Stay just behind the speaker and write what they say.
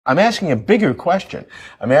I'm asking a bigger question.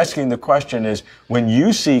 I'm asking the question is, when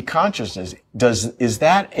you see consciousness, is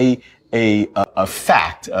that a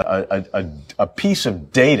fact, a piece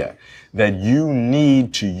of data that you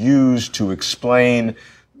need to use to explain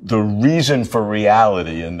the reason for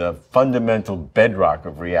reality and the fundamental bedrock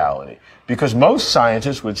of reality? Because most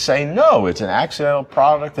scientists would say, no, it's an accidental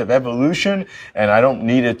product of evolution, and I don't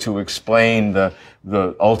need it to explain the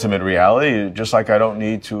ultimate reality, just like I don't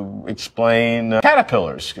need to explain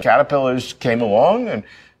caterpillars. Caterpillars came along, and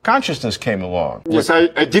consciousness came along. Yes, I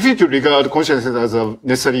definitely regard consciousness as a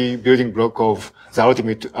necessary building block of the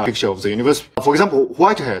ultimate picture of the universe. For example,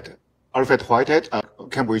 Alfred Whitehead, a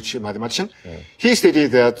Cambridge mathematician, he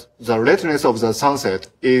stated that the redness of the sunset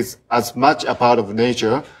is as much a part of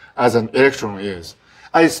nature as an electron is.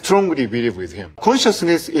 I strongly believe with him.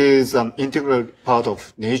 Consciousness is an integral part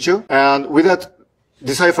of nature, and without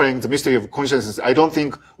deciphering the mystery of consciousness, I don't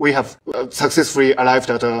think we have successfully arrived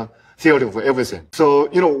at a theory of everything. So,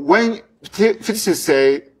 when physicists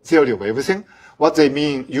say theory of everything, what they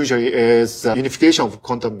mean usually is unification of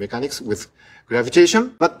quantum mechanics with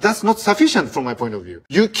gravitation, but that's not sufficient from my point of view.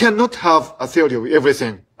 You cannot have a theory of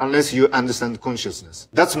everything unless you understand consciousness.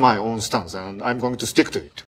 That's my own stance, and I'm going to stick to it.